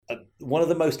one of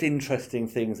the most interesting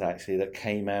things actually that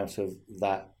came out of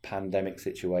that pandemic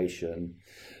situation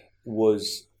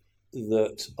was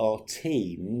that our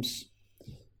teams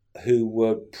who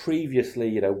were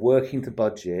previously, working to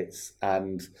budgets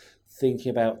and thinking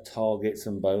about targets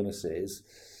and bonuses,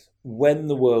 when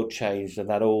the world changed and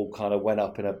that all kind of went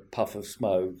up in a puff of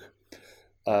smoke,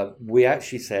 we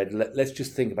actually said, let's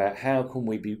just think about how can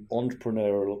we be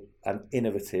entrepreneurial and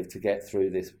innovative to get through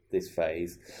this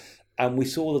phase. And we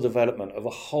saw the development of a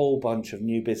whole bunch of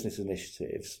new business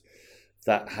initiatives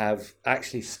that have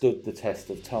actually stood the test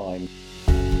of time.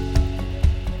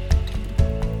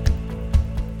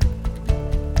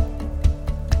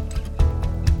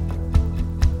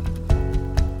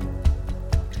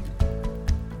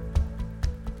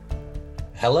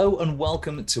 Hello and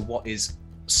welcome to what is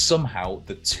somehow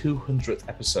the 200th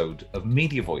episode of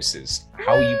Media Voices.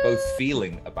 How are you both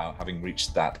feeling about having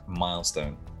reached that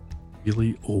milestone?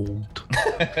 Really old.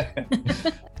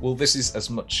 Well, this is as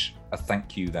much a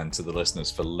thank you then to the listeners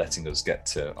for letting us get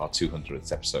to our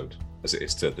 200th episode as it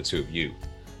is to the two of you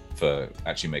for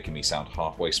actually making me sound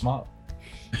halfway smart.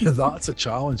 That's a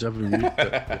challenge every week.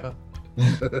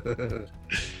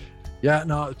 Yeah,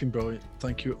 no, it's been brilliant.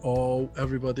 Thank you all,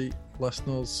 everybody,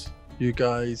 listeners, you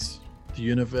guys, the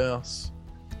universe.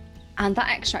 And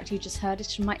that extract you just heard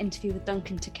is from my interview with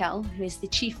Duncan Tickell, who is the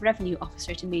Chief Revenue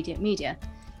Officer at Immediate Media.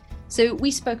 So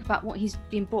we spoke about what he's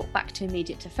been brought back to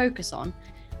Immediate to focus on,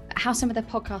 how some of their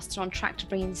podcasts are on track to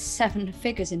bring in 7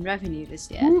 figures in revenue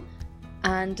this year,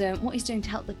 and what he's doing to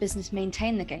help the business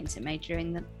maintain the gains it made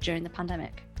during the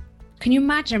pandemic. Can you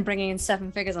imagine bringing in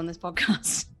 7 figures on this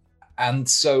podcast? And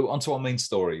so onto our main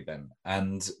story then.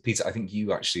 And Peter, I think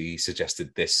you actually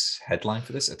suggested this headline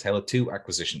for this, A Tale of Two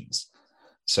Acquisitions.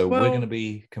 So we're going to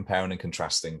be comparing and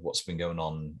contrasting what's been going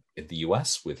on in the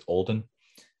US with Alden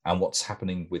and what's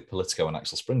happening with Politico and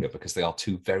Axel Springer, because they are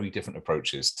two very different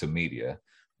approaches to media,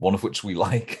 one of which we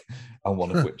like and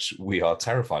one of which we are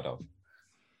terrified of.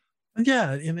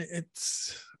 Yeah, and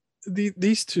it's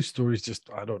these two stories just,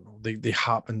 I don't know, they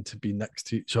happen to be next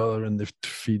to each other in the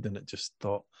feed, and it just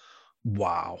thought,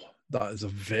 wow, that is a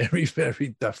very,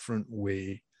 very different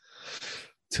way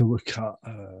to look at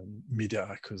media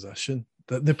acquisition.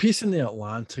 The piece in The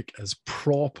Atlantic is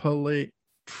properly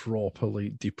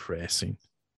depressing.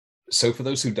 So for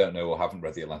those who don't know or haven't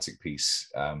read The Atlantic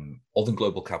piece, Alden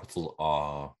Global Capital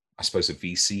are, I suppose, a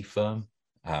VC firm,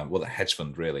 a hedge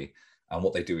fund really. And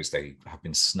what they do is they have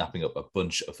been snapping up a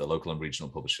bunch of the local and regional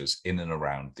publishers in and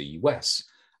around the US.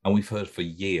 And we've heard for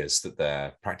years that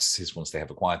their practices, once they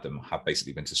have acquired them, have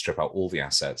basically been to strip out all the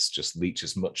assets, just leech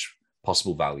as much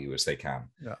possible value as they can,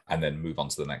 and then move on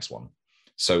to the next one.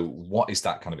 So what is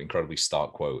that kind of incredibly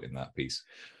stark quote in that piece?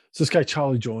 So this guy,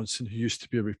 Charlie Johnson, who used to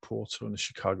be a reporter on the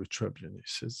Chicago Tribune, he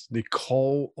says, they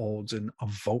call Alden a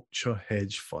vulture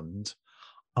hedge fund.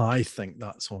 I think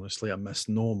that's honestly a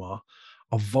misnomer.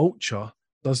 A vulture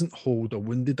doesn't hold a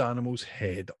wounded animal's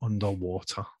head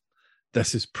underwater.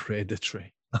 This is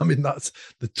predatory. I mean, that's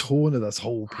the tone of this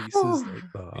whole piece is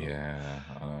like that. Yeah.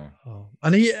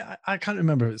 And I can't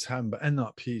remember if it's him, but in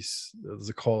that piece, there's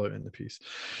a call out in the piece. It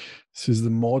says the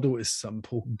model is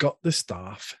simple: gut the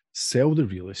staff, sell the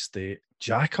real estate,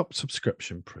 jack up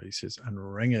subscription prices,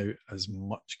 and wring out as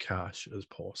much cash as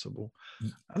possible.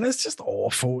 And it's just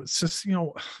awful. It's just,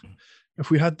 if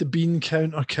we had the bean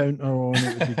counter on,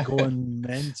 it would be going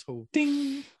mental.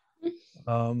 Ding.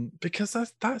 Because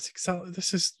that's exactly,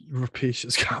 this is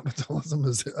rapacious capitalism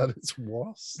at its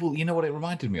worst. Well, you know what it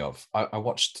reminded me of? I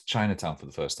watched Chinatown for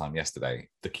the first time yesterday.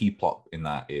 The key plot in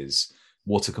that is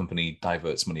water company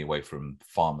diverts money away from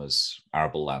farmers'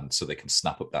 arable land so they can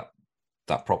snap up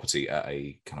that property at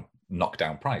a kind of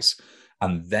knockdown price,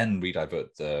 and then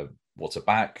redivert the water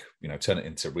back, turn it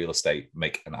into real estate,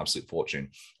 make an absolute fortune.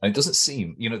 And it doesn't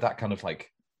seem, that kind of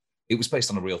like, it was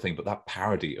based on a real thing, but that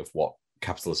parody of what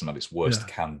capitalism at its worst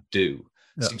can do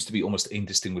seems to be almost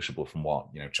indistinguishable from what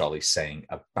Charlie's saying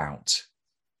about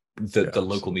the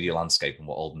local media landscape and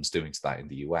what Alden's doing to that in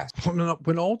the US.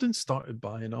 When Alden started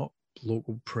buying up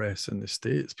local press in the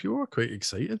States, people were quite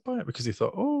excited by it because they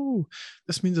thought, oh,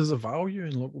 this means there's a value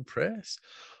in local press.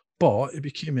 But it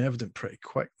became evident pretty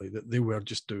quickly that they were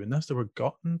just doing this. They were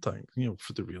gutting things,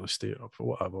 for the real estate or for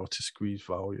whatever, to squeeze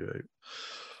value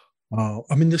out.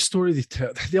 I mean, the story they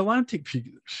tell, the Atlantic,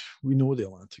 we know the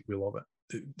Atlantic, we love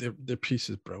it. Their piece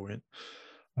is brilliant.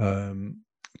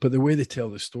 But the way they tell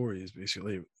the story is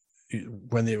basically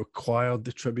when they acquired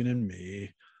the Tribune in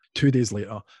May, 2 days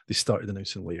later, they started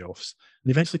announcing layoffs.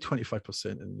 And eventually 25%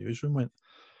 in the newsroom went.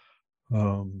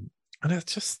 And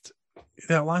it's just,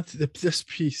 the Atlantic, this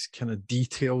piece kind of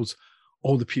details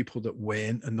all the people that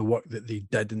went and the work that they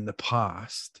did in the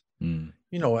past. You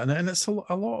know, and it's a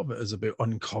lot of it is about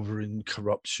uncovering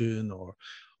corruption or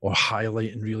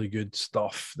highlighting really good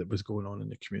stuff that was going on in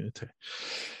the community.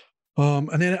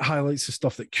 And then it highlights the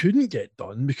stuff that couldn't get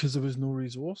done because there was no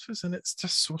resources, and it's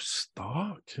just so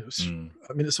stark.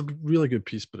 I mean, it's a really good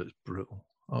piece, but it's brutal,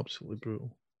 absolutely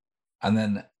brutal. And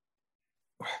then,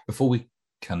 before we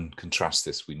can contrast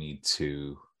this, we need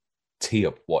to tee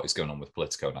up what is going on with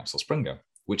Politico and Axel Springer,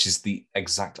 which is the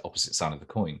exact opposite side of the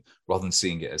coin. Rather than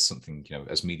seeing it as something, you know,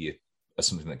 as media, as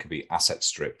something that can be asset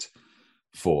stripped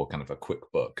for kind of a quick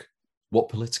buck, what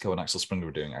Politico and Axel Springer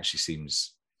are doing actually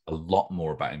seems a lot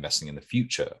more about investing in the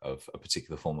future of a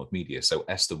particular form of media. So,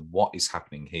 Esther, what is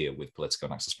happening here with Politico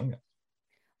and Axel Springer?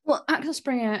 Well, Axel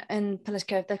Springer and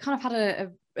Politico, they kind of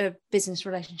had a business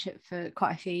relationship for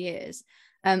quite a few years.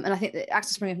 And I think that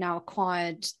Axel Springer have now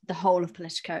acquired the whole of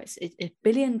Politico. It's a $1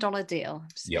 billion deal,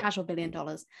 casual $1 billion.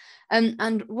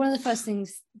 And one of the first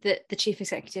things that the chief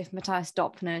executive, Matthias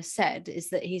Döpfner, said is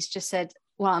that he's just said,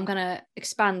 well, I'm going to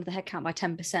expand the headcount by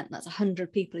 10%. That's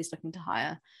 100 people he's looking to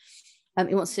hire.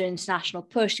 He wants to do an international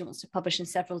push. He wants to publish in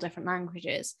several different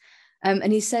languages.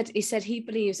 And he said he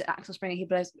believes at Axel Springer,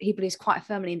 he believes quite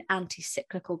firmly in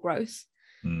anti-cyclical growth.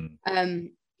 And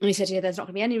he said, there's not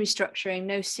going to be any restructuring,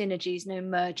 no synergies, no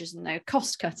mergers, and no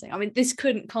cost cutting. I mean, this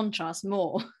couldn't contrast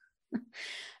more.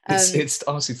 It's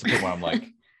honestly to the point where I'm like,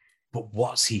 but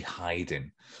what's he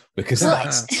hiding? Because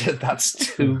that's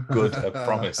too good a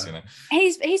promise, you know.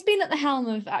 He's been at the helm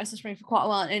of Axel Springer for quite a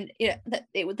while, and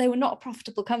they were not a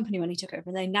profitable company when he took over,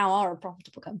 and they now are a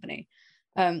profitable company,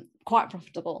 quite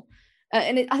profitable.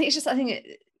 I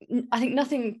think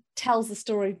nothing tells the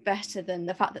story better than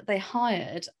the fact that they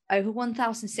hired over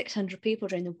 1,600 people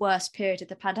during the worst period of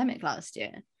the pandemic last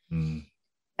year. And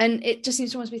it just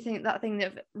seems to almost be that thing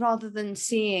that rather than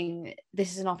seeing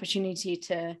this as an opportunity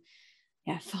to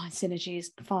find synergies,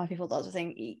 fire people, that sort of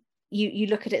thing, you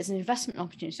look at it as an investment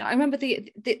opportunity. I remember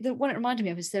the one it reminded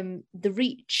me of is the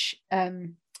Reach.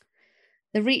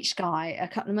 The Reach guy a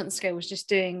couple of months ago was just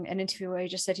doing an interview where he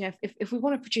just said, if we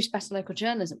want to produce better local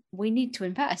journalism, we need to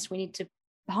invest. We need to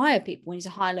hire people. We need to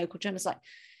hire local journalists. Like,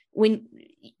 when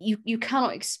you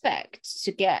cannot expect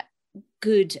to get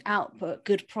good output,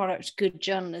 good product, good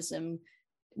journalism,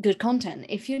 good content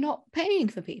if you're not paying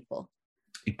for people.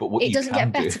 But what it doesn't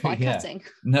get better by cutting.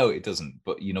 No, it doesn't.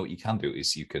 But you know what you can do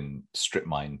is you can strip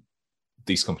mine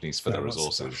these companies for their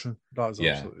resources. That is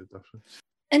absolutely different.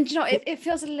 And it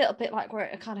feels a little bit like we're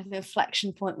at a kind of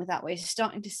inflection point with that, where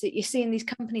you're seeing these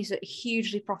companies that are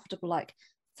hugely profitable like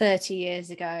 30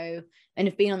 years ago and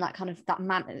have been on that kind of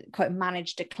quote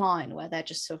managed decline where they're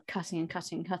just sort of cutting and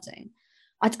cutting and cutting.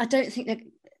 I don't think that,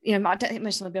 I don't think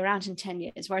most of them will be around in 10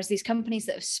 years. Whereas these companies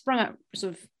that have sprung up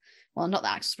sort of, well, not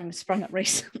that Axel Springer sprung up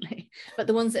recently, but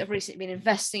the ones that have recently been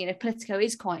investing, Politico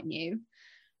is quite new.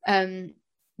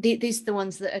 These are the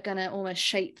ones that are going to almost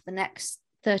shape the next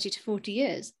 30 to 40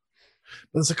 years.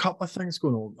 There's a couple of things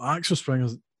going on. Axel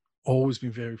Springer's always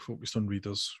been very focused on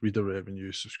reader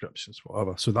revenue, subscriptions,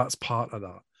 whatever. So that's part of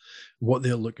that. What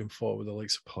they're looking for with the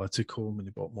likes of Politico when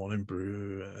they bought Morning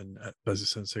Brew and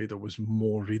Business Insider was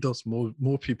more readers,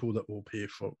 more people that will pay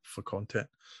for content.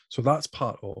 So that's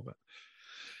part of it.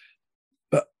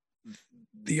 But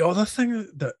the other thing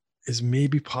that is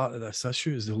maybe part of this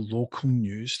issue is the local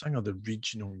news thing or the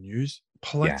regional news.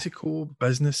 Political,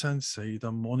 Business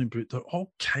Insider, Morning Brew, they're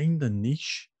all kind of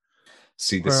niche.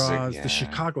 See, whereas the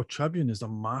Chicago Tribune is a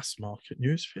mass market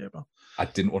newspaper. I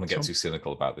didn't want to get too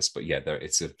cynical about this, but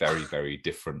it's a very, very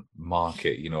different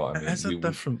market. You know what I mean? It's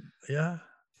different, yeah.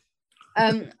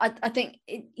 I think,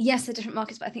 yes, they're different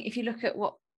markets, but I think if you look at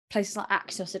what places like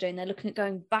Axios are doing, they're looking at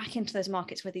going back into those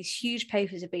markets where these huge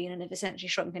papers have been and have essentially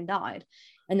shrunk and died.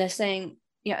 And they're saying,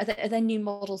 are there new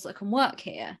models that can work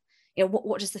here?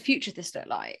 What does the future of this look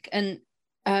like? And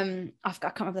I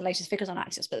can't remember the latest figures on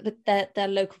Axios, but their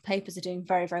local papers are doing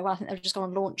very, very well. I think they've just gone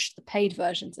and launched the paid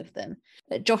versions of them.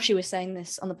 Joshua was saying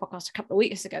this on the podcast a couple of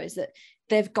weeks ago, is that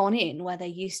they've gone in where there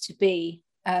used to be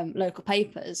local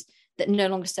papers that no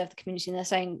longer serve the community. And they're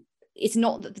saying it's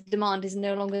not that the demand is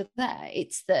no longer there.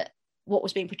 It's that what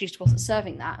was being produced wasn't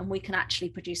serving that. And we can actually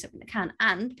produce something that can,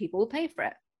 and people will pay for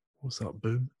it. What's that,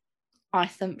 boom? I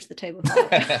thumped the table.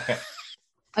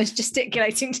 I was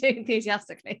gesticulating too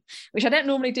enthusiastically, which I don't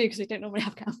normally do because we don't normally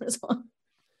have cameras on.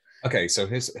 Okay, so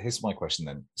here's my question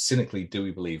then. Cynically, do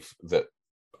we believe that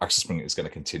Axel Springer is going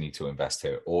to continue to invest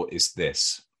here? Or is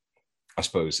this, I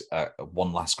suppose,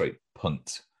 one last great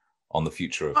punt on the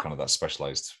future of kind of that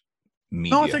specialized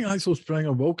media? No, I think Axel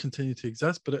Springer will continue to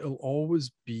exist, but it'll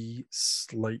always be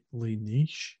slightly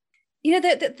niche. You know,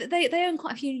 they own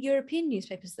quite a few European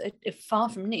newspapers that are far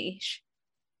from niche.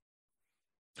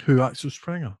 Who, Axel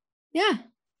Springer? Yeah.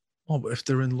 Oh, but if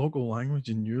they're in local language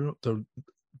in Europe, they're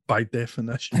by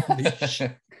definition niche.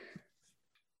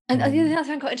 And the other thing I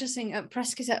found quite interesting,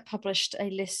 Press Gazette published a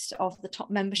list of the top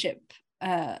membership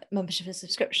and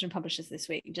subscription publishers this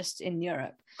week, just in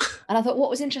Europe. And I thought what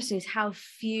was interesting is how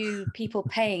few people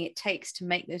paying it takes to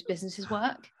make those businesses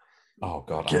work. Oh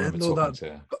God, Again, I remember though, talking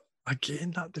to.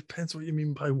 Again, that depends what you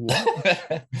mean by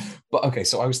what. But okay,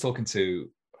 so I was talking to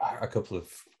a couple of,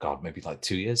 God, maybe like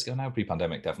 2 years ago now,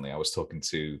 pre-pandemic, definitely. I was talking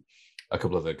to a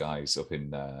couple of the guys up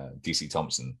in DC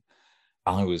Thompson.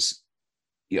 I was,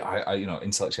 I you know,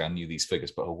 intellectually I knew these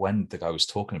figures, but when the guy was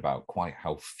talking about quite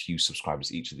how few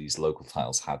subscribers each of these local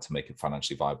titles had to make it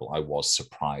financially viable, I was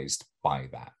surprised by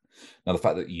that. Now, the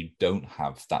fact that you don't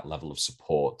have that level of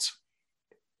support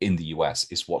in the US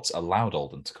is what's allowed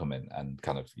Alden to come in and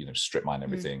kind of, you know, strip mine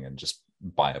everything and just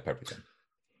buy up everything.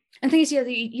 And the thing is,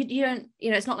 you don't,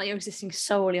 you know, it's not like you're existing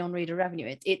solely on reader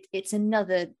revenue. It's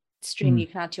another stream you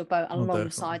can add to your boat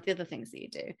alongside the other things that you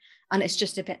do, and it's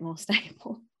just a bit more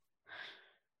stable.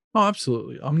 Oh,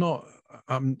 absolutely. I'm not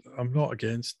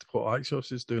against what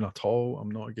Axios is doing at all. I'm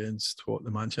not against what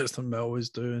the Manchester Mill is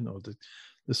doing or the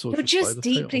social. You're just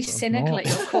deeply cynical at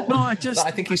your core. No, I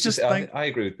think I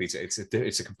agree with Peter.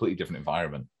 It's a completely different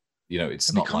environment. You know, it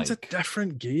becomes a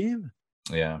different game.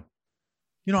 Yeah.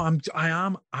 You know, I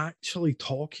am actually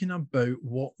talking about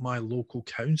what my local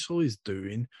council is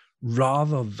doing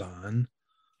rather than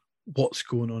what's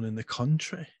going on in the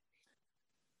country.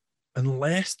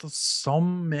 Unless there's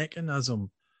some mechanism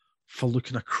for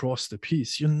looking across the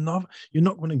piece, you're not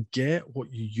going to get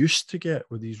what you used to get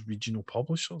with these regional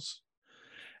publishers.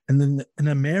 And then in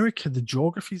America, the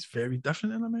geography is very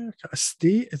different in America. A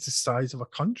state is the size of a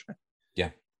country.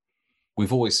 Yeah.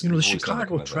 We've always, the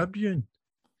Chicago Tribune.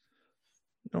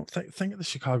 You know, think of the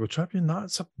Chicago Tribune.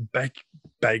 That's a big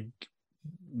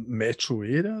metro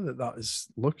area that is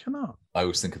looking at. I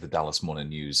always think of the Dallas Morning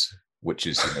News, which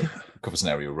is, you know, covers an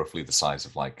area roughly the size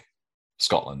of like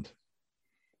Scotland,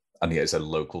 and yet it's a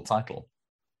local title.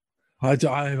 I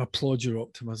applaud your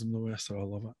optimism, though, Esther. I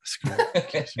love it. It's great.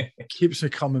 keeps me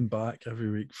coming back every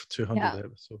week for 200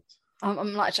 episodes.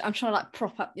 I'm trying to like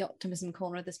prop up the optimism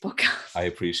corner of this podcast. I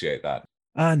appreciate that.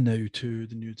 And now to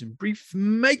the news in brief.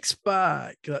 Mike's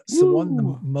back. That's the one.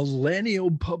 The Millennial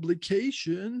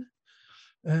publication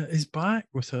is back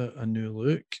with a new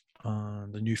look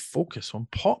and a new focus on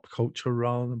pop culture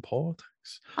rather than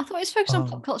politics. I thought it was focused on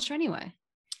pop culture anyway.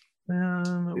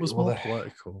 It was more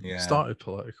political. Yeah. It started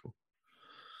political.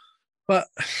 But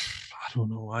I don't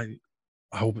know. I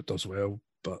hope it does well.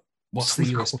 But what's the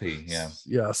USP?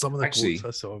 Yeah, some of the quotes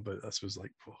I saw about this was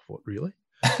like, what really?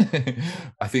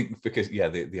 I think because the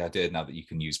idea now that you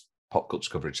can use pop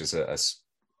culture coverage as a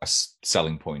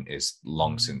selling point is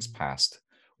long since passed.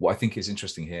 What I think is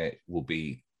interesting here will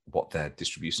be what their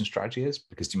distribution strategy is,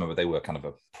 because do you remember they were kind of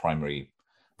a primary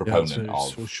proponent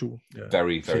of social,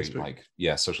 very Facebook.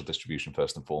 social distribution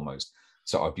first and foremost.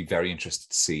 So I'd be very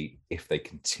interested to see if they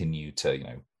continue to, you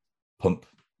know, pump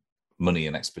money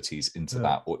and expertise into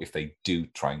that, or if they do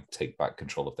try and take back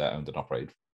control of their owned and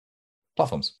operated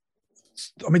platforms.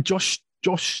 I mean, Josh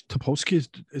Topolsky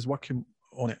is working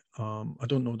on it. I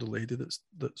don't know the lady that's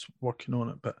working on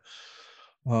it, but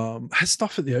his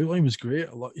stuff at the Outline was great.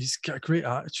 He's got a great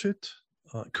attitude,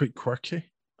 quite quirky,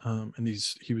 and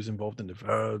he was involved in The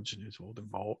Verge and he was involved in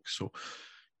Vox. So,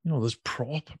 you know, there's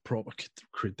proper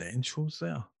credentials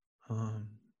there.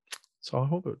 So I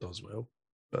hope it does well,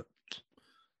 but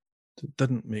it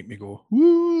didn't make me go,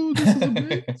 "Woo, this is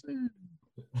amazing."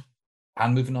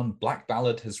 And moving on, Black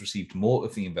Ballad has received more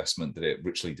of the investment that it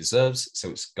richly deserves. So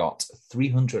it's got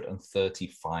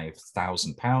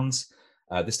 £335,000.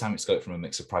 This time it's got it from a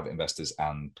mix of private investors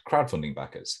and crowdfunding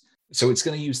backers. So it's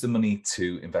going to use the money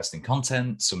to invest in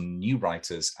content, some new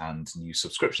writers and new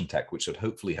subscription tech, which should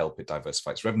hopefully help it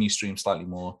diversify its revenue stream slightly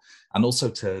more, and also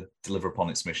to deliver upon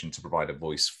its mission to provide a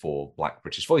voice for Black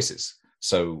British voices.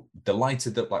 So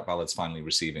delighted that Black Ballad's finally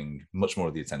receiving much more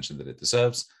of the attention that it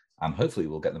deserves. And hopefully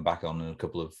we'll get them back on in a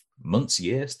couple of months,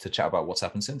 years, to chat about what's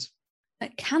happened since.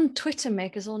 Can Twitter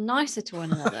make us all nicer to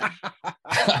one another?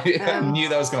 I knew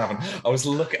that was going to happen. I was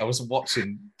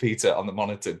watching Peter on the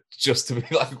monitor just to be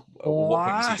like, what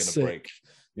point is he going to break?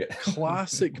 Yeah.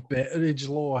 Classic Betteridge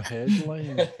Law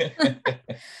headline.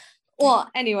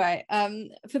 Well, anyway,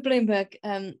 for Bloomberg,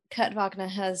 Kurt Wagner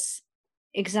has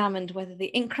examined whether the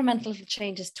incremental little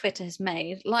changes Twitter has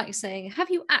made, like saying, have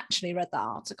you actually read that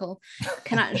article,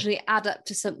 can actually add up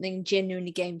to something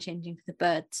genuinely game-changing for the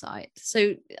bird site.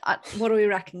 So what do we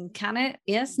reckon? Can it?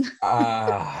 Yes?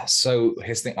 So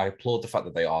here's the thing. I applaud the fact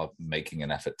that they are making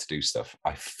an effort to do stuff.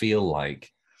 I feel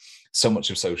like so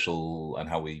much of social and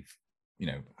how we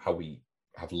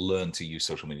have learned to use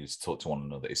social media to talk to one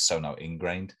another is so now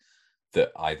ingrained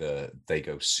that either they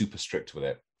go super strict with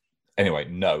it. Anyway,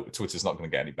 no, Twitter's not going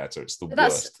to get any better. It's the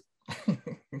worst.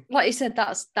 Like you said,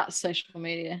 that's social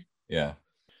media. Yeah.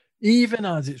 Even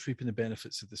as it's reaping the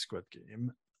benefits of the Squid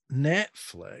Game,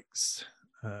 Netflix,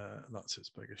 that's its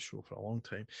biggest show for a long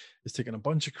time, is taking a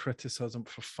bunch of criticism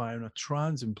for firing a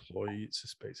trans employee it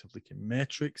suspects of leaking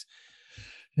metrics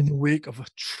in the wake of a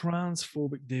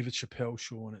transphobic David Chappelle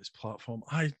show on its platform.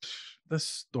 This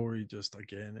story just,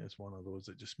 again, is one of those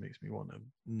that just makes me want to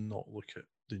not look at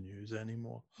the news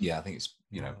anymore. Yeah, I think it's,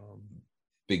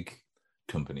 big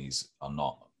companies are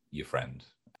not your friend.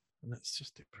 And it's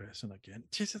just depressing again.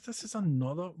 Jesus, this is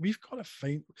another, we've got to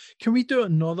find, can we do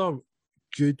another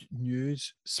good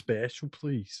news special,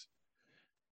 please?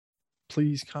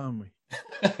 Please, can we?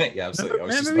 Yeah, absolutely.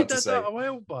 Remember we did that a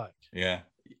while back? Yeah,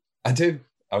 I do.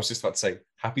 I was just about to say,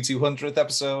 happy 200th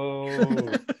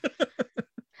episode.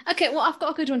 Okay, well, I've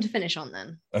got a good one to finish on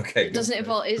then. Okay. It doesn't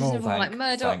involve like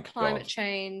Murdoch, climate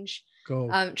change,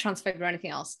 transphobia, or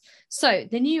anything else. So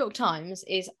the New York Times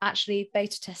is actually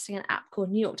beta testing an app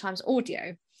called New York Times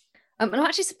Audio. And I'm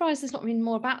actually surprised there's not been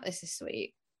more about this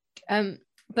week.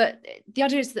 But the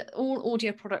idea is that all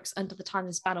audio products under the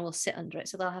Times banner will sit under it.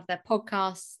 So they'll have their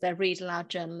podcasts, their read aloud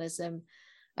journalism,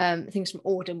 things from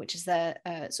Auden, which is their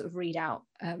sort of read out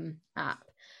app.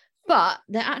 But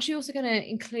they're actually also going to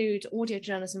include audio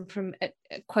journalism from a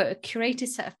curated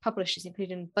set of publishers,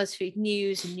 including BuzzFeed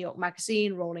News and New York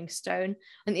Magazine, Rolling Stone,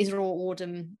 and these are all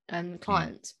Auden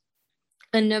clients.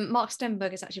 And Mark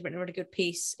Stenberg has actually written a really good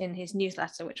piece in his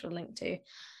newsletter, which we'll link to,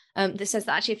 that says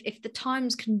that actually if the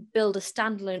Times can build a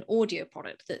standalone audio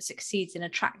product that succeeds in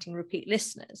attracting repeat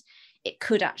listeners, it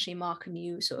could actually mark a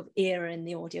new sort of era in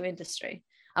the audio industry.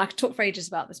 I could talk for ages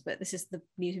about this, but this is the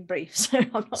news in brief, so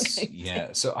I'm not going to.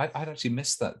 Yeah, so I'd actually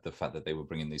missed the fact that they were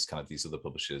bringing these other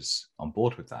publishers on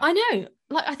board with that. I know.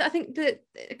 Like I think that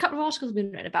a couple of articles have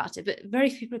been written about it, but very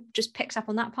few people just picked up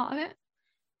on that part of it.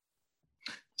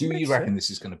 Do you reckon this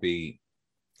is going to be?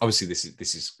 Obviously,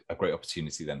 this is a great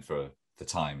opportunity then for the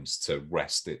Times to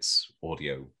wrest its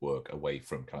audio work away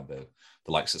from kind of the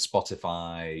likes of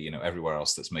Spotify, everywhere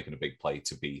else that's making a big play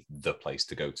to be the place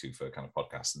to go to for kind of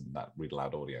podcasts and that read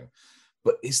aloud audio.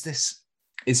 But we've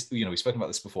spoken about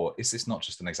this before, is this not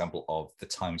just an example of the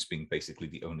Times being basically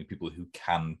the only people who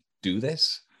can do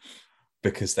this?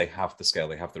 Because they have the scale,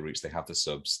 they have the reach, they have the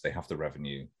subs, they have the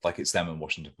revenue, like it's them and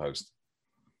Washington Post.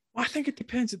 I think it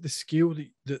depends at the scale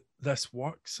that this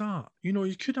works at.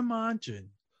 You could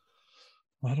imagine,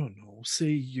 I don't know, say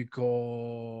you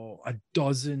got a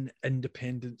dozen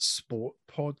independent sport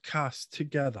podcasts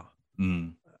together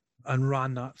and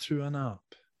ran that through an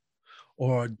app,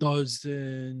 or a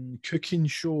dozen cooking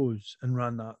shows and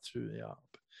ran that through the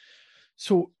app.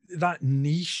 So that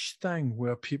niche thing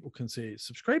where people can say,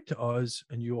 subscribe to us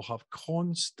and you'll have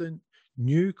constant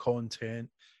new content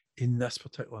in this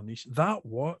particular niche, that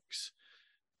works.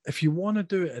 If you want to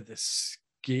do it at the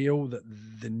scale that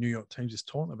the New York Times is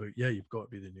talking about, you've got to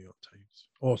be the New York Times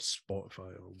or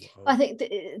Spotify or whatever. I think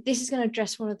this is going to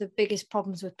address one of the biggest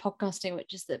problems with podcasting,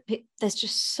 which is that there's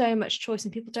just so much choice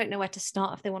and people don't know where to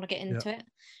start if they want to get into it.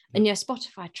 And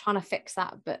Spotify trying to fix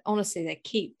that, but honestly, they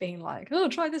keep being like, oh,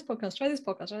 try this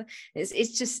podcast.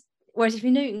 It's just, whereas if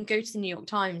you can go to the New York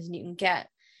Times and you can get,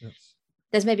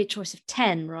 there's maybe a choice of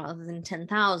 10 rather than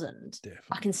 10,000.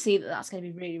 I can see that that's going to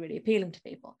be really, really appealing to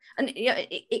people. And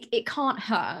it can't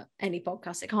hurt any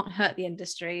podcast. It can't hurt the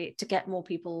industry to get more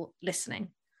people listening.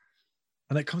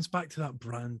 And it comes back to that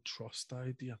brand trust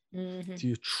idea. Mm-hmm. Do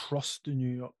you trust the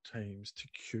New York Times to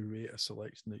curate a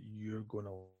selection that you're going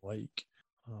to like?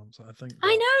 So I think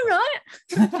I know,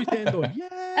 right?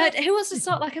 Yeah. Who wants to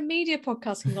start like a media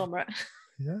podcast conglomerate?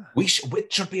 Yeah. Which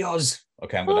should be us?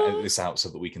 Okay, I'm going to edit this out so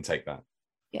that we can take that.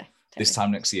 Yeah. This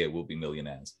time next year, we'll be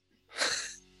millionaires.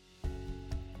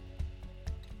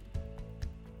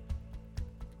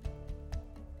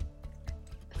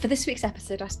 For this week's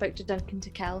episode, I spoke to Duncan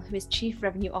Tickell, who is Chief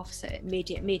Revenue Officer at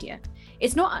Immediate Media.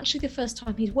 It's not actually the first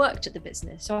time he's worked at the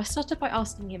business, so I started by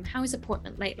asking him how his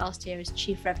appointment late last year as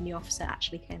Chief Revenue Officer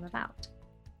actually came about.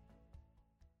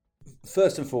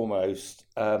 First and foremost,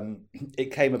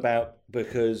 it came about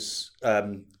because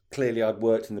clearly I'd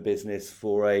worked in the business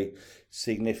for a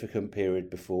significant period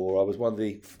before. I was one of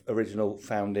the original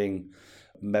founding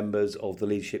members of the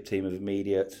leadership team of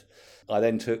Immediate. I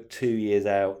then took 2 years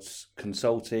out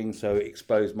consulting, so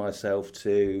exposed myself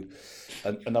to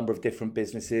a number of different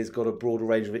businesses, got a broader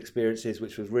range of experiences,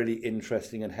 which was really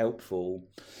interesting and helpful.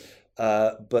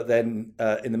 But then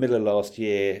in the middle of last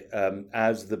year,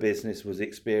 as the business was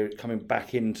coming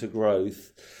back into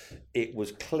growth, it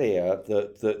was clear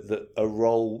that the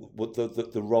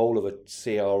role of a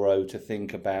CRO to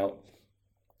think about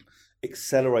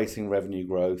accelerating revenue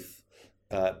growth,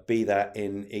 be that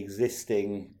in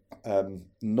existing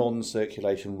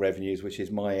non-circulation revenues, which is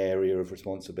my area of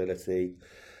responsibility,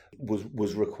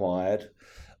 was required.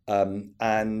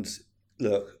 And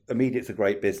look, Immediate's a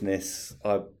great business.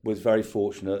 I was very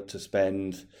fortunate to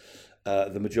spend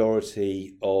the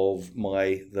majority of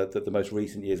the most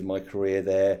recent years of my career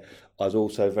there. I was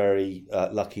also very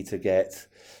lucky to get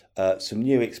some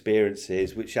new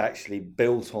experiences, which actually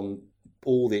built on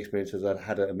all the experiences I'd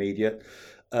had at Immediate.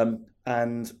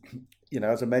 And, you know,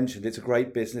 as I mentioned, it's a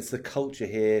great business. The culture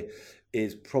here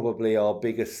is probably our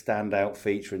biggest standout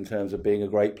feature in terms of being a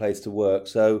great place to work.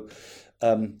 So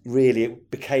really,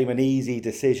 it became an easy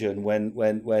decision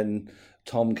when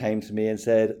Tom came to me and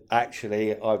said,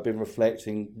 actually, I've been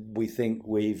reflecting, we think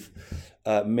we've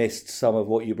missed some of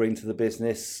what you bring to the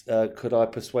business. Could I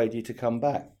persuade you to come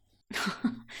back?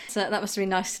 So that must be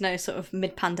nice to know, sort of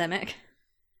mid-pandemic.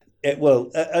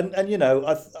 And you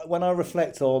know, when I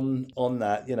reflect on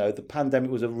that, you know, the pandemic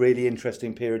was a really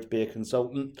interesting period to be a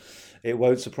consultant. It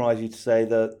won't surprise you to say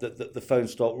that the phone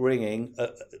stopped ringing,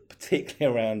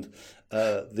 particularly around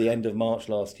the end of March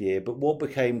last year. But what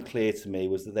became clear to me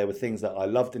was that there were things that I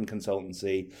loved in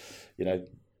consultancy, you know,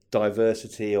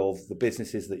 diversity of the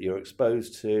businesses that you're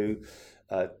exposed to,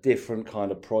 different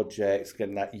kind of projects,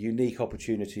 getting that unique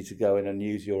opportunity to go in and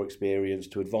use your experience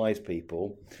to advise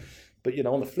people. But, you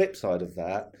know, on the flip side of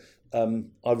that,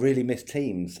 I really missed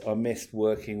teams. I missed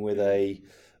working with a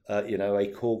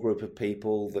core group of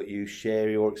people that you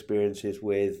share your experiences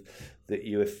with, that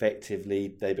you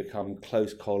they become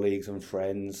close colleagues and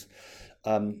friends.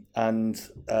 So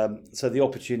the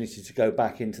opportunity to go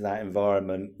back into that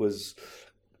environment was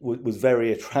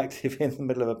very attractive in the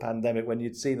middle of a pandemic when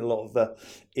you'd seen a lot of the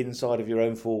inside of your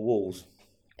own four walls.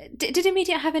 Did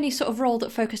Immediate have any sort of role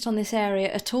that focused on this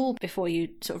area at all before you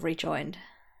sort of rejoined?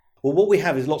 Well, what we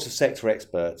have is lots of sector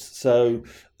experts. So,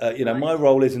 my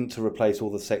role isn't to replace all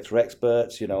the sector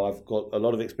experts. You know, I've got a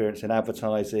lot of experience in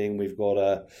advertising. We've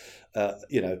got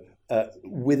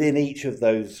within each of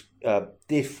those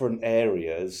different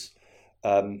areas,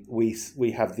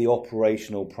 we have the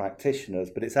operational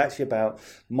practitioners, but it's actually about,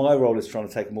 my role is trying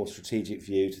to take a more strategic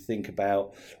view, to think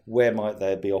about where might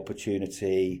there be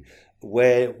opportunity,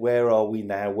 where are we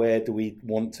now, where do we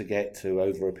want to get to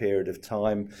over a period of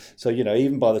time. So, you know,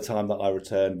 even by the time that I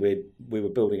returned, we were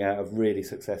building out a really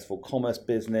successful commerce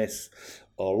business.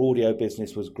 Our audio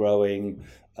business was growing.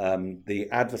 The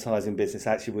advertising business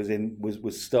actually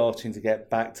was starting to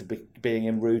get back to being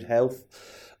in rude health.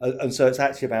 And so it's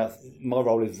actually about, my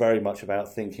role is very much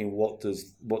about thinking what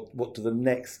do the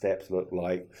next steps look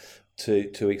like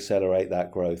to accelerate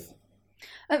that growth.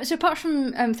 So apart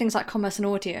from things like commerce and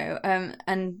audio,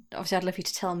 and obviously I'd love you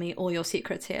to tell me all your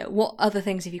secrets here, what other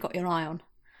things have you got your eye on?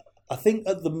 I think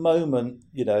at the moment,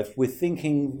 you know, if we're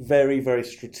thinking very, very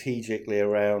strategically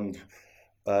around,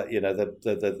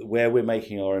 the where we're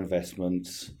making our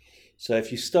investments. So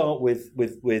if you start with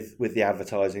the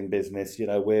advertising business, you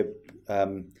know, we're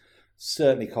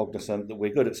certainly cognizant that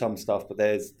we're good at some stuff, but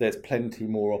there's plenty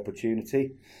more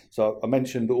opportunity. So I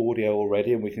mentioned audio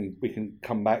already, and we can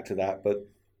come back to that, but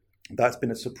that's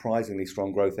been a surprisingly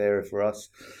strong growth area for us.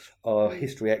 Our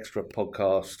History Extra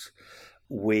podcast,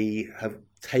 we have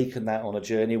taken that on a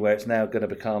journey where it's now going to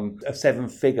become a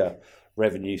 7-figure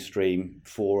revenue stream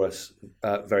for us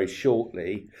very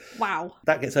shortly. Wow.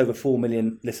 That gets over 4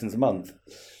 million listens a month.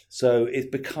 So it's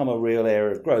become a real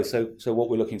area of growth. So what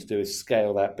we're looking to do is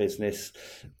scale that business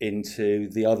into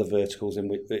the other verticals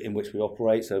in which we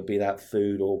operate. So be that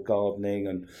food or gardening,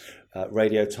 and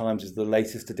Radio Times is the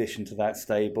latest addition to that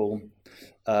stable.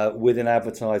 Within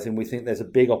advertising, we think there's a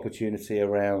big opportunity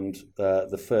around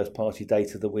the first-party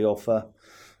data that we offer.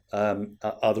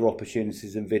 Other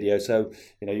opportunities in video. So,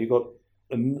 you know, you've got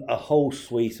a whole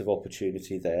suite of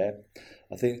opportunity there.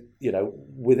 I think, you know,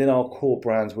 within our core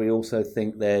brands, we also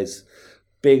think there's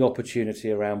big opportunity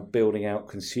around building out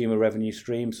consumer revenue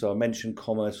streams. So I mentioned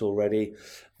commerce already.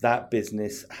 That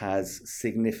business has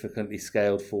significantly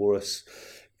scaled for us.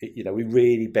 You know, we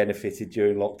really benefited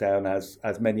during lockdown,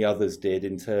 as many others did,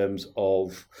 in terms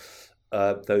of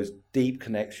those deep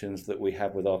connections that we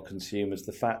have with our consumers,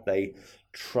 the fact they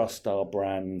trust our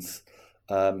brands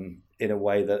in a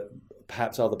way that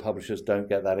perhaps other publishers don't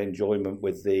get that enjoyment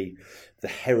with the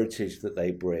heritage that they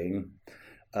bring.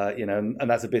 And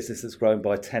that's a business that's grown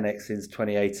by 10x since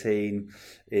 2018.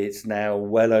 It's now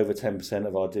well over 10%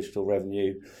 of our digital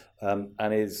revenue,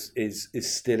 and is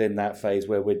still in that phase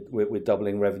where we're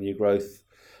doubling revenue growth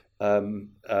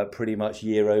pretty much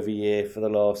year over year for the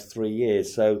last 3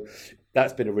 years. So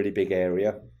that's been a really big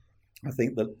area. I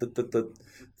think that the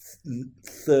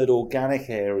third organic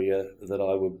area that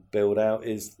I would build out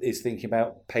is thinking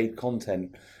about paid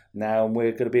content now, and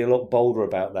we're going to be a lot bolder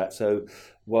about that. So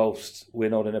whilst we're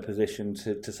not in a position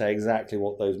to say exactly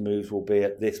what those moves will be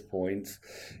at this point,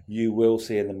 you will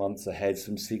see in the months ahead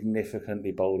some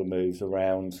significantly bolder moves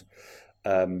around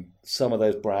some of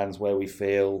those brands where we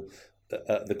feel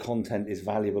the content is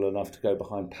valuable enough to go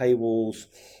behind paywalls,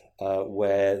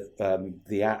 where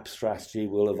the app strategy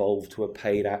will evolve to a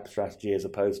paid app strategy as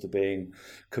opposed to being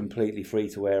completely free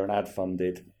to air and ad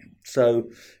funded. So,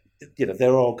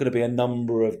 there are going to be a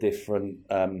number of different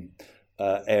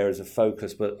areas of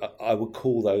focus, but I would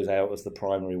call those out as the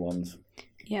primary ones.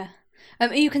 Yeah.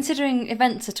 Are you considering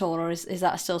events at all, or is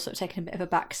that still sort of taking a bit of a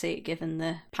backseat given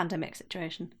the pandemic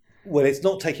situation? Well, it's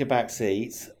not taking a back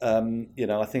seat.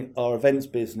 I think our events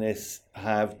business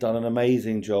have done an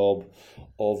amazing job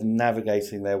of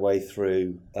navigating their way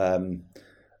through the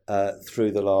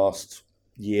last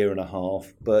year and a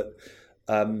half. But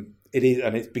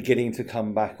it's beginning to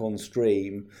come back on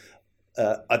stream.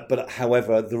 But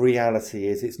however, the reality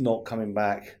is it's not coming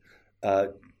back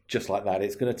just like that.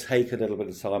 It's going to take a little bit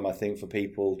of time, I think, for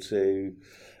people to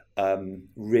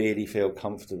really feel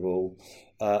comfortable.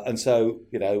 And so,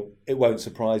 it won't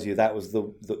surprise you, that was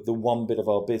the one bit of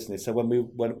our business. So when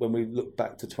we look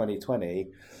back to 2020,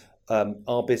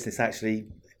 our business actually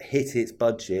hit its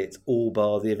budget, all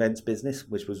bar the events business,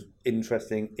 which was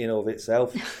interesting in of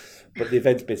itself. But the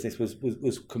events business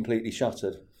was completely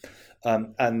shuttered.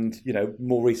 And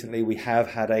more recently, we have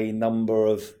had a number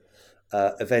of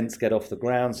events get off the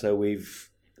ground. So we've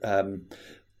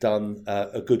done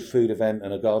a Good Food event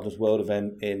and a Gardener's World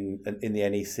event in the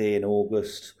NEC in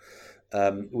August.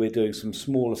 We're doing some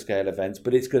smaller scale events,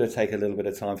 but it's going to take a little bit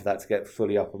of time for that to get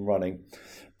fully up and running.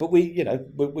 But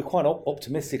we're quite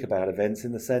optimistic about events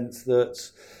in the sense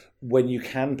that when you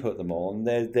can put them on,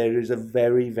 there is a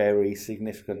very, very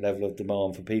significant level of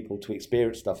demand for people to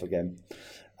experience stuff again.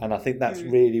 And I think that's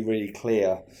really, really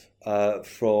clear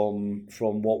from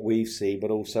what we've seen,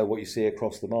 but also what you see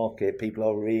across the market. People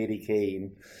are really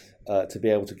keen to be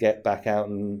able to get back out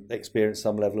and experience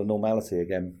some level of normality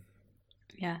again.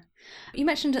 Yeah. You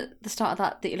mentioned at the start of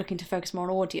that you're looking to focus more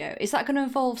on audio. Is that going to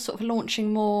involve sort of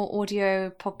launching more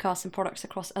audio podcasts and products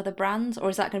across other brands? Or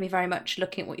is that going to be very much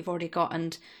looking at what you've already got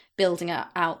and building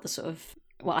out the sort of,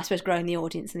 well, I suppose growing the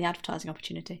audience and the advertising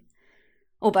opportunity?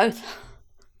 Or both?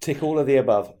 Tick all of the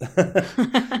above.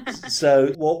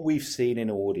 So what we've seen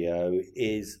in audio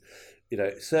is,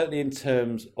 certainly in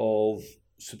terms of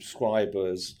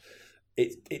subscribers,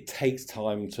 it takes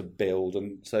time to build.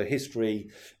 And so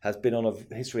History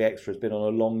Extra has been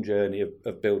on a long journey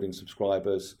of building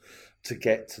subscribers to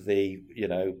get to the,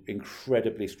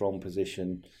 incredibly strong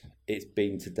position it's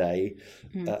been today.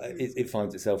 It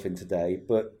finds itself in today.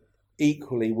 But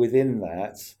equally within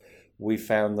that, we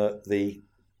found that the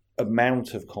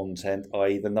amount of content,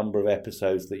 i.e. the number of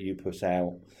episodes that you put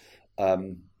out,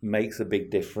 makes a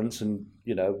big difference. And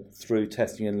through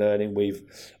testing and learning, we've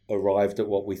arrived at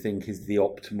what we think is the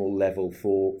optimal level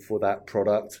for that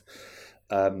product,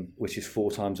 which is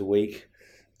 4 times a week,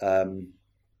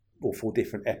 or 4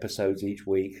 different episodes each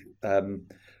week. And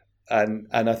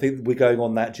I think we're going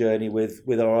on that journey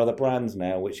with our other brands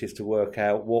now, which is to work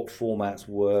out what formats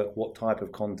work, what type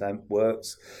of content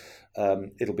works.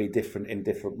 It'll be different in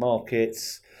different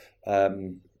markets,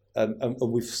 and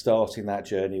we're starting that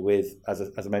journey with, as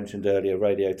I mentioned earlier,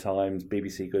 Radio Times,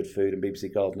 BBC Good Food, and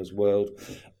BBC Gardener's World,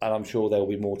 and I'm sure there'll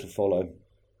be more to follow.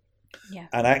 Yeah.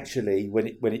 And actually,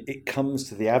 when it comes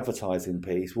to the advertising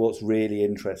piece, what's really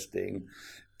interesting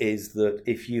is that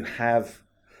if you have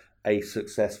a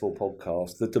successful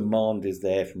podcast, the demand is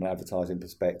there from an advertising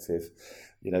perspective.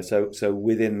 So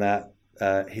within that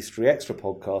History Extra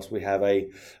podcast, we have a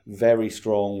very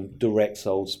strong direct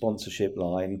sold sponsorship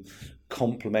line,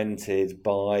 complemented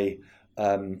by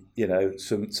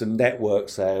some network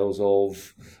sales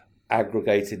of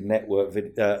aggregated network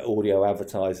audio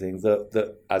advertising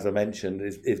that, as I mentioned,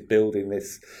 is building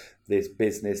this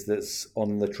business that's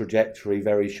on the trajectory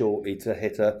very shortly to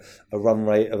hit a run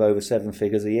rate of over 7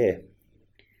 figures a year.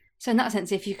 So in that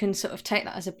sense, if you can sort of take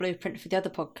that as a blueprint for the other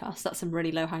podcasts, that's some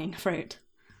really low-hanging fruit.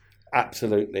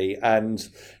 Absolutely. And,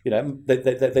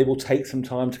 they will take some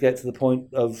time to get to the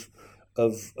point of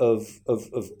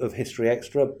of History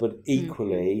Extra, but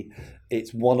equally,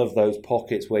 it's one of those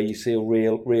pockets where you see a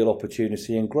real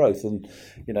opportunity and growth. And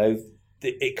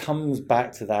it comes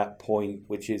back to that point,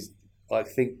 which is, I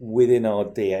think, within our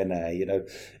DNA.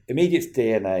 Immediate's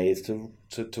DNA is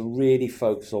to really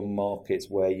focus on markets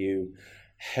where you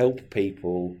help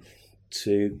people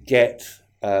to get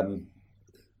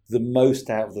the most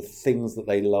out of the things that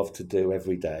they love to do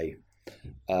every day,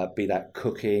 be that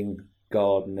cooking,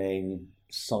 gardening,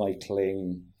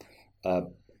 cycling,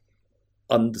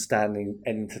 understanding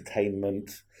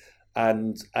entertainment,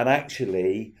 and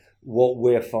actually what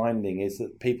we're finding is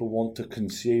that people want to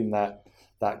consume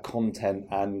that content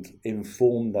and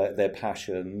inform their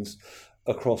passions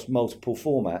across multiple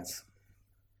formats.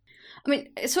 I mean,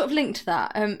 it's sort of linked to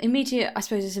that. Immediate, I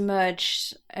suppose, has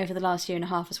emerged over the last year and a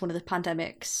half as one of the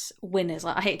pandemic's winners.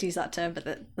 I hate to use that term, but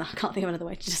I can't think of another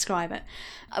way to describe it.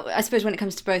 I suppose when it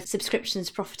comes to both subscriptions,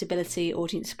 profitability,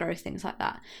 audience growth, things like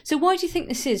that. So why do you think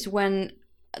this is when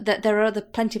there are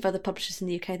plenty of other publishers in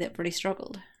the UK that have really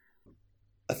struggled?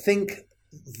 I think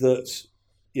that,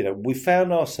 we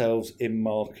found ourselves in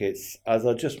markets, as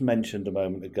I just mentioned a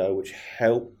moment ago, which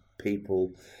help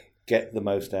people get the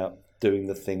most out doing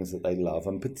the things that they love,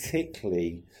 and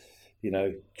particularly,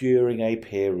 during a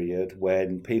period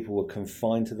when people were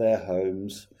confined to their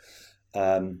homes,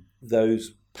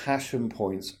 those passion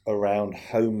points around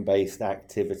home-based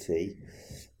activity,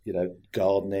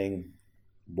 gardening,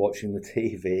 watching the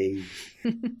TV,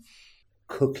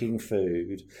 cooking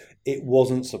food, it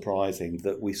wasn't surprising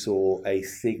that we saw a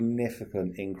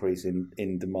significant increase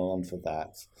in demand for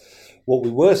that. What we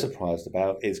were surprised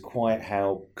about is quite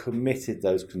how committed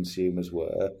those consumers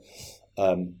were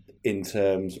in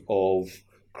terms of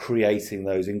creating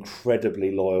those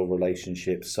incredibly loyal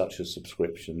relationships such as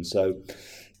subscriptions. So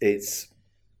it's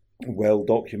well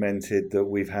documented that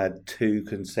we've had two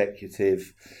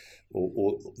consecutive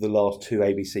or the last two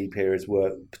ABC periods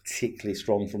were particularly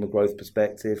strong from a growth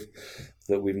perspective,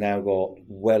 that we've now got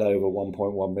well over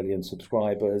 1.1 million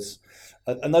subscribers.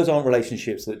 And those aren't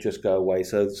relationships that just go away.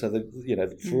 So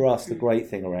for us, the great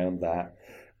thing around that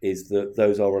is that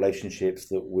those are relationships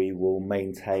that we will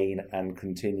maintain and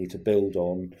continue to build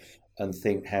on, and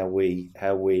think how we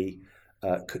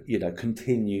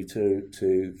continue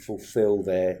to fulfill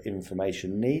their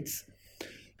information needs.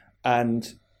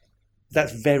 And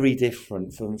that's very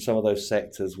different from some of those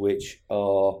sectors which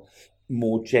are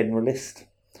more generalist.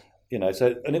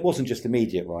 And it wasn't just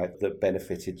Immediate, right, that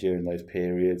benefited during those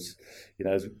periods.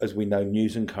 As we know,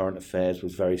 news and current affairs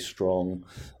was very strong,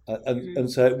 and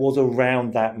so it was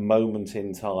around that moment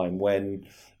in time when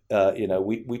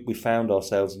we found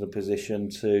ourselves in a position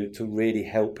to really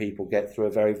help people get through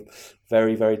a very,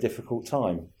 very, very difficult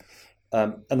time.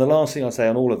 And the last thing I'll say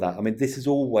on all of that, I mean, this has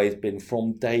always been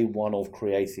from day one of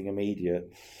creating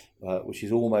Immediate, which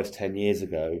is almost 10 years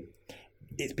ago.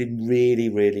 It's been really,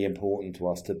 really important to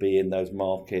us to be in those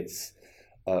markets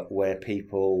where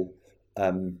people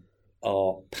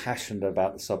are passionate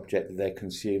about the subject that they're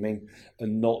consuming,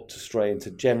 and not to stray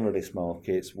into generalist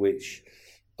markets, which,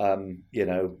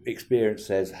 experience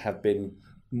says have been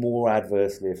more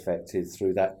adversely affected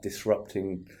through that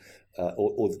disrupting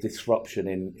or the disruption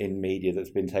in media that's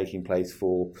been taking place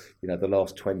for the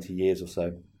last 20 years or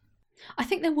so. I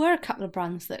think there were a couple of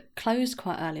brands that closed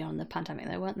quite early on in the pandemic,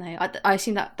 though, weren't they? I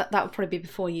assume that would probably be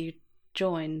before you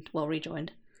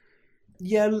rejoined.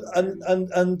 Yeah, and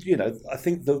I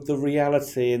think the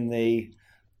reality in the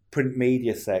print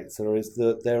media sector is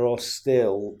that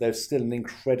there's still an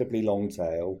incredibly long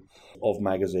tail of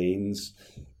magazines,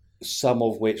 some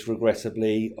of which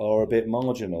regrettably are a bit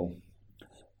marginal.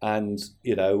 And,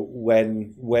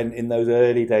 when in those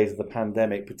early days of the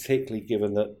pandemic, particularly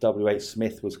given that WH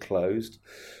Smith was closed,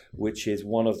 which is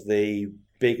one of the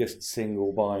biggest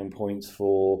single buying points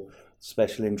for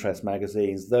special interest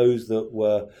magazines, those that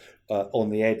were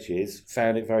on the edges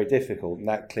found it very difficult. And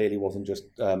that clearly wasn't just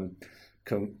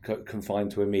confined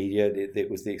to Immediate.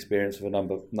 It was the experience of a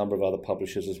number of other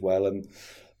publishers as well. And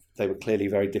they were clearly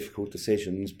very difficult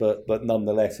decisions, but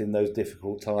nonetheless, in those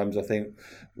difficult times, I think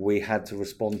we had to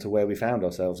respond to where we found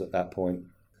ourselves at that point.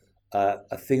 I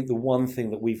think the one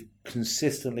thing that we've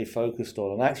consistently focused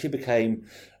on, and actually became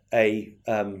a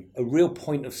real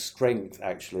point of strength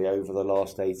actually over the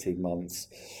last 18 months,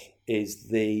 is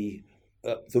the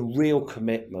real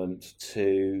commitment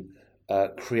to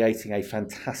creating a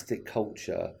fantastic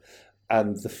culture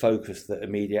and the focus that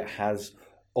Immediate has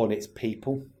on its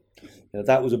people.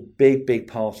 That was a big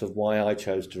part of why I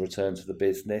chose to return to the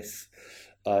business.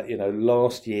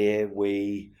 Last year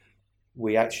we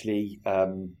actually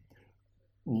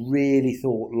really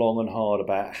thought long and hard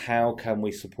about how can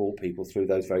we support people through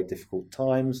those very difficult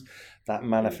times. That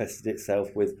manifested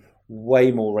itself with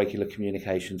way more regular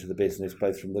communication to the business,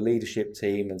 both from the leadership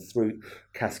team and through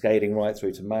cascading right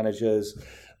through to managers.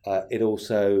 It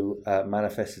also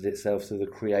manifested itself through the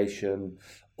creation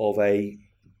of a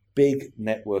big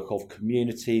network of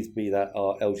communities, be that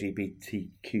our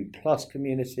LGBTQ plus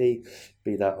community,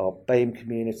 be that our BAME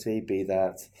community, be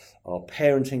that our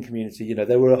parenting community. You know,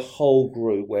 there were a whole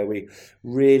group where we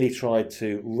really tried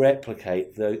to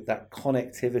replicate that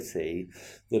connectivity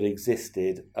that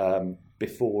existed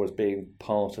before as being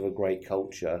part of a great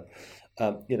culture.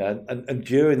 You know, and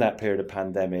during that period of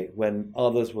pandemic, when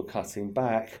others were cutting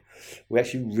back, we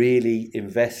actually really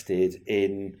invested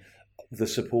in the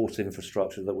support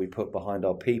infrastructure that we put behind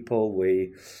our people.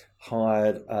 We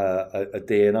hired a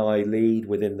D&I lead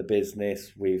within the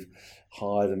business. We've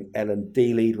hired an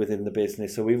L&D lead within the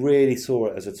business. So we really saw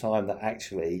it as a time that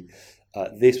actually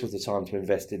this was the time to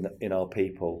invest in our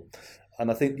people. And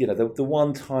I think, you know, the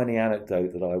one tiny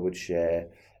anecdote that I would share,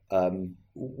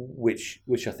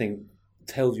 which I think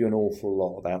tells you an awful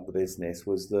lot about the business,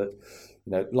 was that,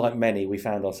 you know, like many, we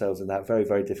found ourselves in that very,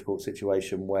 very difficult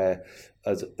situation where,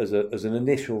 as an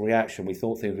initial reaction, we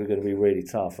thought things were going to be really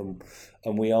tough, and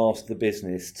we asked the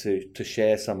business to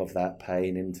share some of that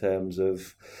pain in terms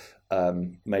of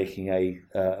making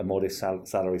a modest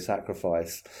salary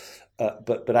sacrifice.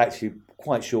 But actually,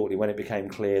 quite shortly, when it became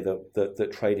clear that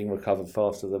trading recovered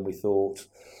faster than we thought,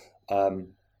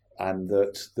 and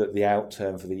that the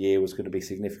outturn for the year was going to be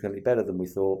significantly better than we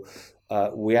thought,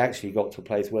 we actually got to a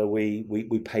place where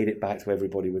we paid it back to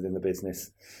everybody within the business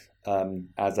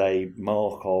as a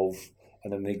mark of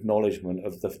and an acknowledgement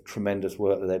of the tremendous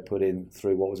work that they put in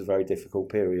through what was a very difficult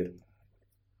period.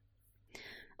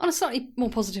 On a slightly more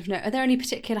positive note, are there any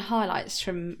particular highlights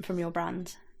from your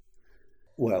brand?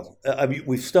 Well, I mean,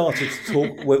 we've started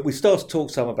to talk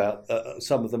some about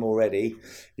some of them already.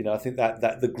 You know, I think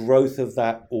that the growth of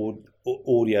that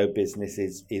audio business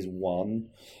is one.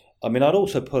 I mean, I'd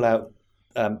also pull out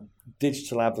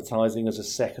digital advertising as a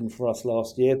second for us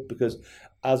last year, because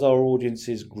as our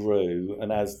audiences grew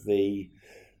and as the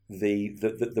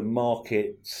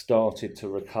market started to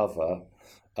recover,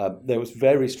 there was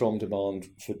very strong demand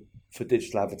for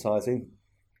digital advertising,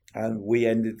 and we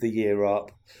ended the year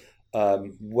up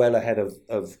well ahead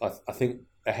of I think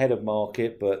ahead of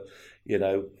market, but, you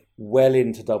know, well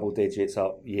into double digits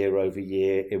up year over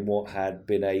year in what had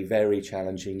been a very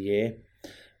challenging year.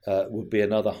 Would be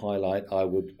another highlight I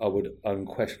would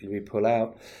unquestionably pull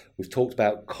out. We've talked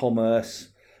about commerce.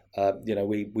 You know,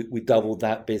 we doubled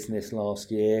that business last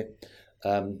year.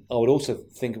 I would also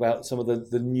think about some of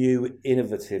the new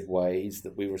innovative ways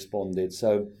that we responded.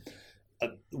 So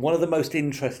one of the most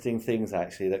interesting things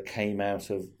actually that came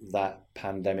out of that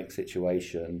pandemic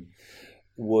situation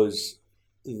was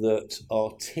that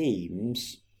our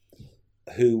teams,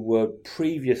 who were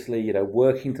previously, you know,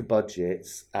 working to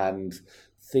budgets and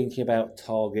thinking about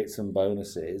targets and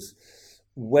bonuses,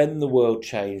 when the world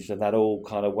changed and that all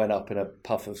kind of went up in a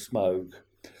puff of smoke,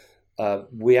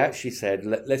 we actually said,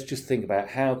 let's just think about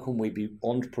how can we be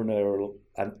entrepreneurial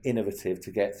and innovative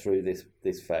to get through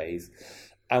this phase.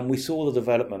 And we saw the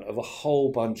development of a whole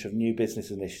bunch of new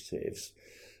business initiatives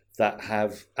that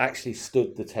have actually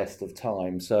stood the test of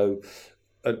time. So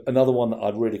another one that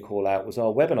I'd really call out was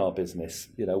our webinar business.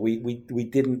 You know, we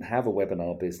didn't have a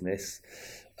webinar business.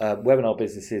 Webinar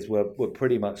businesses were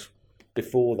pretty much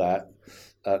before that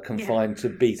confined to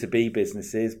B2B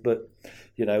businesses. But,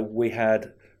 you know, we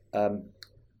had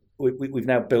we've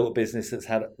now built a business that's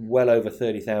had well over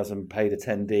 30,000 paid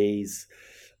attendees.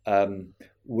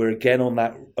 We're again on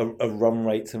that a run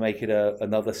rate to make it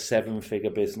another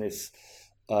 7-figure business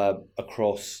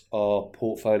across our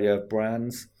portfolio of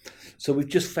brands. So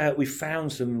we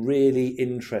found some really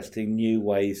interesting new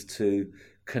ways to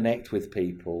connect with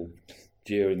people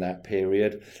during that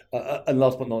period. And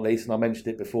last but not least, and I mentioned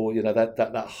it before, you know,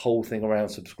 that whole thing around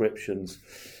subscriptions,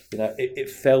 you know,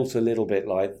 it felt a little bit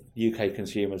like UK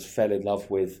consumers fell in love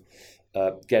with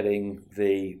getting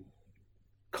the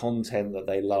content that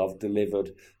they love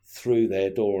delivered through their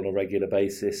door on a regular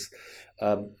basis.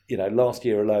 You know, last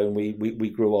year alone, we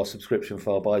grew our subscription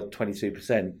file by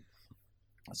 22%.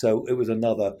 So it was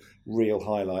another real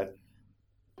highlight.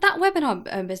 That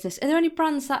webinar business, are there any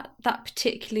brands that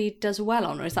particularly does well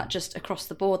on, or is that just across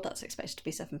the board that's expected to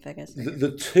be 7 figures?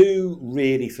 The two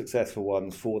really successful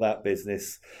ones for that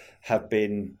business have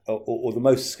been, or the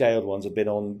most scaled ones have been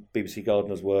on BBC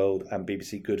Gardener's World and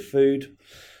BBC Good Food.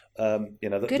 You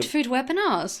know, Good Food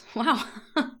webinars. Wow.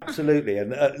 Absolutely.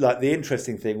 And like the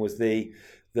interesting thing was the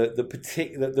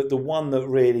the one that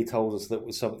really told us that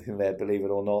was something there, believe it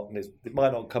or not, and it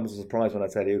might not come as a surprise when I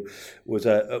tell you, was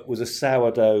a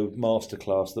sourdough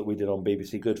masterclass that we did on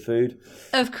BBC Good Food.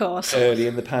 Of course. Early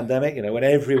in the pandemic, when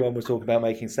everyone was talking about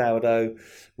making sourdough,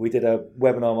 we did a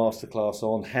webinar masterclass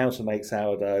on how to make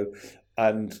sourdough,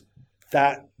 and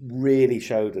that really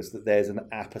showed us that there's an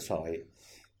appetite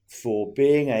for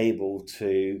being able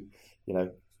to,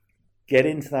 get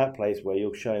into that place where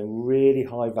you're showing really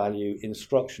high value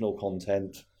instructional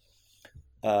content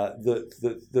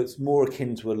that's more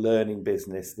akin to a learning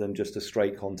business than just a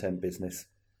straight content business.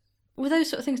 Were those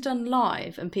sort of things done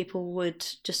live and people would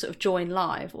just sort of join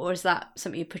live, or is that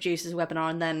something you produce as a webinar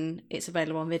and then it's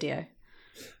available on video?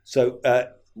 So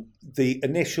the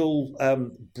initial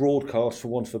broadcast, for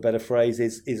want of a better phrase,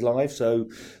 is live. So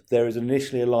there is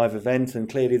initially a live event, and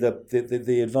clearly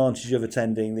the advantage of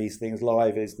attending these things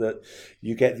live is that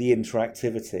you get the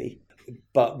interactivity,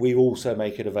 but we also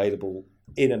make it available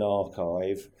in an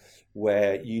archive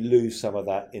where you lose some of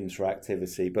that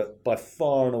interactivity. But by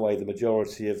far and away, the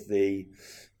majority of the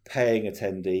paying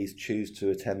attendees choose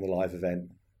to attend the live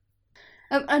event.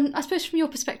 And I suppose from your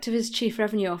perspective as Chief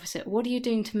Revenue Officer, what are you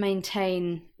doing to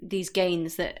maintain these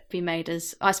gains that be made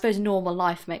as, I suppose, normal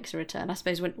life makes a return? I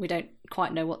suppose we don't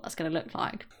quite know what that's going to look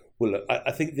like. Well, look,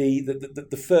 I think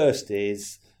the first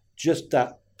is just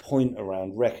that point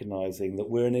around recognising that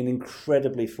we're in an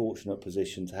incredibly fortunate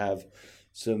position to have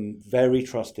some very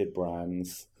trusted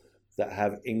brands that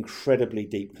have incredibly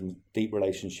deep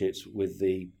relationships with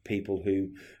the people who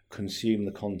consume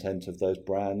the content of those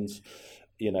brands.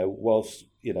 Whilst,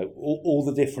 all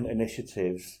the different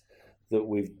initiatives that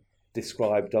we've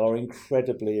described are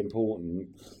incredibly important,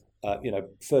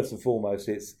 first and foremost,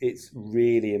 it's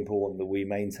really important that we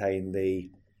maintain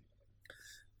the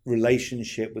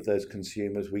relationship with those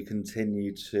consumers. We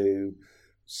continue to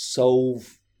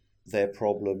solve their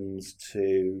problems,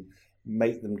 to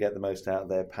make them get the most out of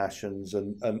their passions.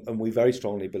 And we very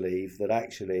strongly believe that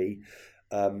actually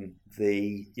those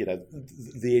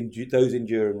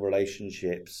enduring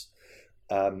relationships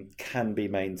can be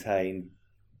maintained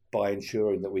by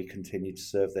ensuring that we continue to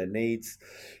serve their needs.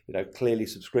 Clearly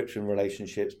subscription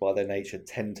relationships by their nature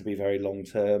tend to be very long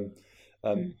term.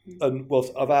 And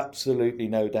whilst I've absolutely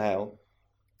no doubt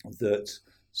that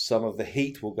some of the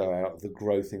heat will go out of the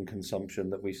growth in consumption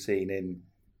that we've seen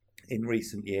in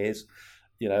recent years,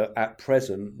 at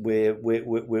present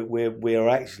we're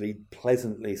actually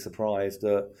pleasantly surprised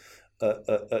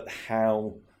at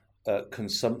how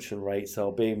consumption rates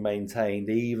are being maintained,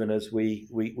 even as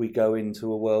we go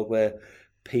into a world where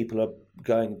people are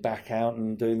going back out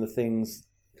and doing the things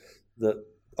that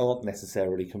aren't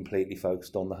necessarily completely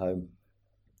focused on the home.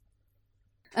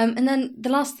 And then the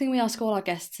last thing we ask all our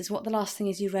guests is what the last thing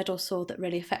is you read or saw that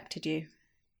really affected you.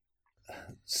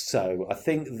 So I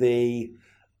think the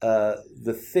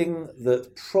thing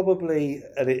that probably,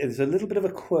 and it's a little bit of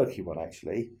a quirky one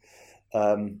actually,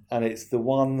 and it's the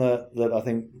one that I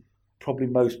think probably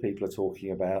most people are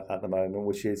talking about at the moment,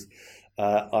 which is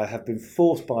I have been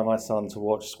forced by my son to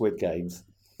watch Squid Games.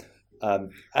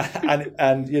 And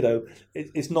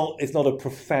it's not a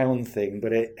profound thing,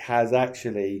 but it has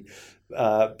actually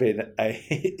been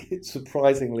a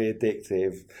surprisingly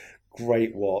addictive,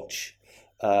 great watch.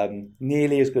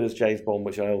 Nearly as good as James Bond,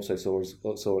 which I also saw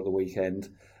at the weekend.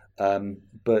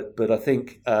 But I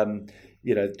think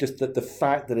just that the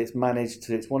fact that it's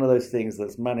one of those things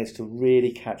that's managed to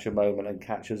really catch a moment and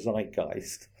catch a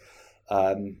zeitgeist,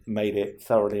 made it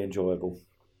thoroughly enjoyable.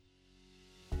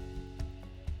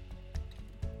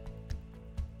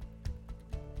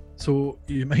 So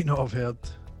you might not have heard,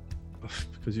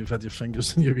 because you've had your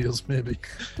fingers in your ears maybe,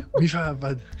 we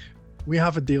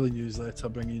have a daily newsletter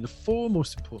bringing you the 4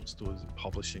 most important stories in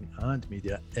publishing and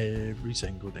media every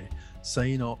single day.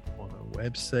 Sign up on our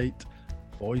website,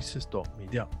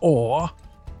 voices.media, or,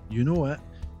 you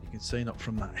can sign up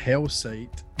from that hell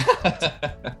site.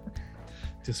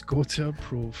 Just go to our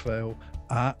profile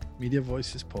at Media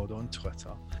Voices Pod on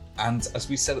Twitter. And as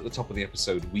we said at the top of the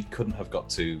episode, we couldn't have got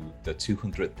to the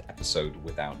 200th episode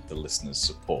without the listeners'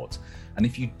 support. And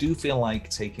if you do feel like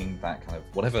taking that kind of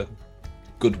whatever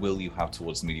goodwill you have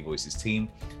towards the Media Voices team,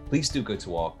 please do go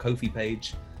to our Ko-fi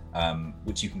page,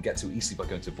 which you can get to easily by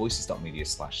going to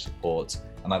voices.media/support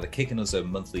and either kicking us a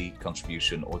monthly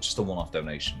contribution or just a one-off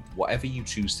donation. Whatever you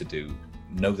choose to do,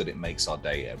 know that it makes our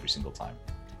day every single time.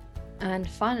 And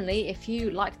finally, if you,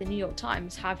 like the New York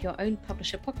Times, have your own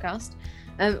publisher podcast,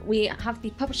 we have the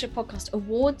Publisher Podcast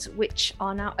Awards, which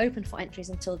are now open for entries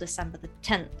until December the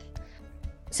 10th.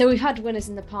 So we've had winners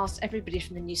in the past, everybody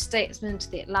from the New Statesman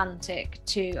to the Atlantic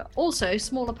to also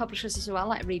smaller publishers as well,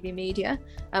 like Reby Media.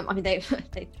 I mean, they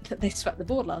swept the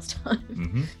board last time.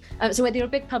 Mm-hmm. So whether you're a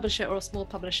big publisher or a small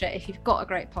publisher, if you've got a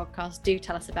great podcast, do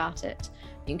tell us about it.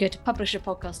 You can go to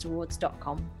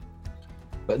publisherpodcastawards.com.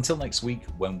 But until next week,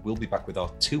 when we'll be back with our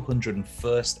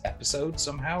 201st episode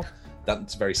somehow.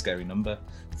 That's a very scary number.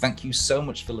 Thank you so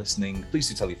much for listening. Please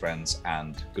do tell your friends,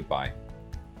 and goodbye.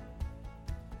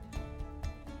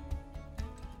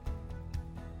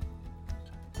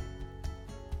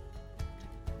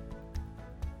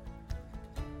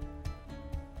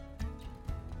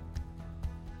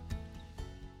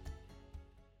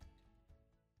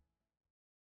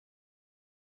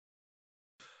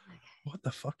 What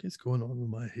the fuck is going on with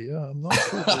my hair? I'm not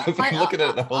sure. I've been looking at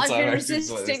it the whole time. I've been actually,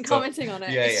 resisting commenting on it.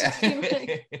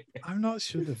 Yeah. I'm not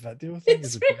sure the video thing It's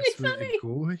is the best really way to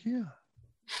go here.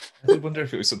 I did wonder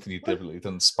if it was something you'd deliberately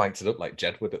done, spiked it up like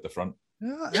Jedward at the front.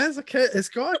 Yeah, it's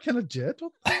got a kind of jet.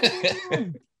 What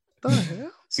the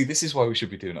hell? See, this is why we should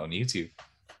be doing it on YouTube.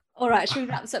 All right, should we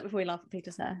wrap this up before we laugh at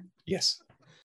Peter's hair? Yes.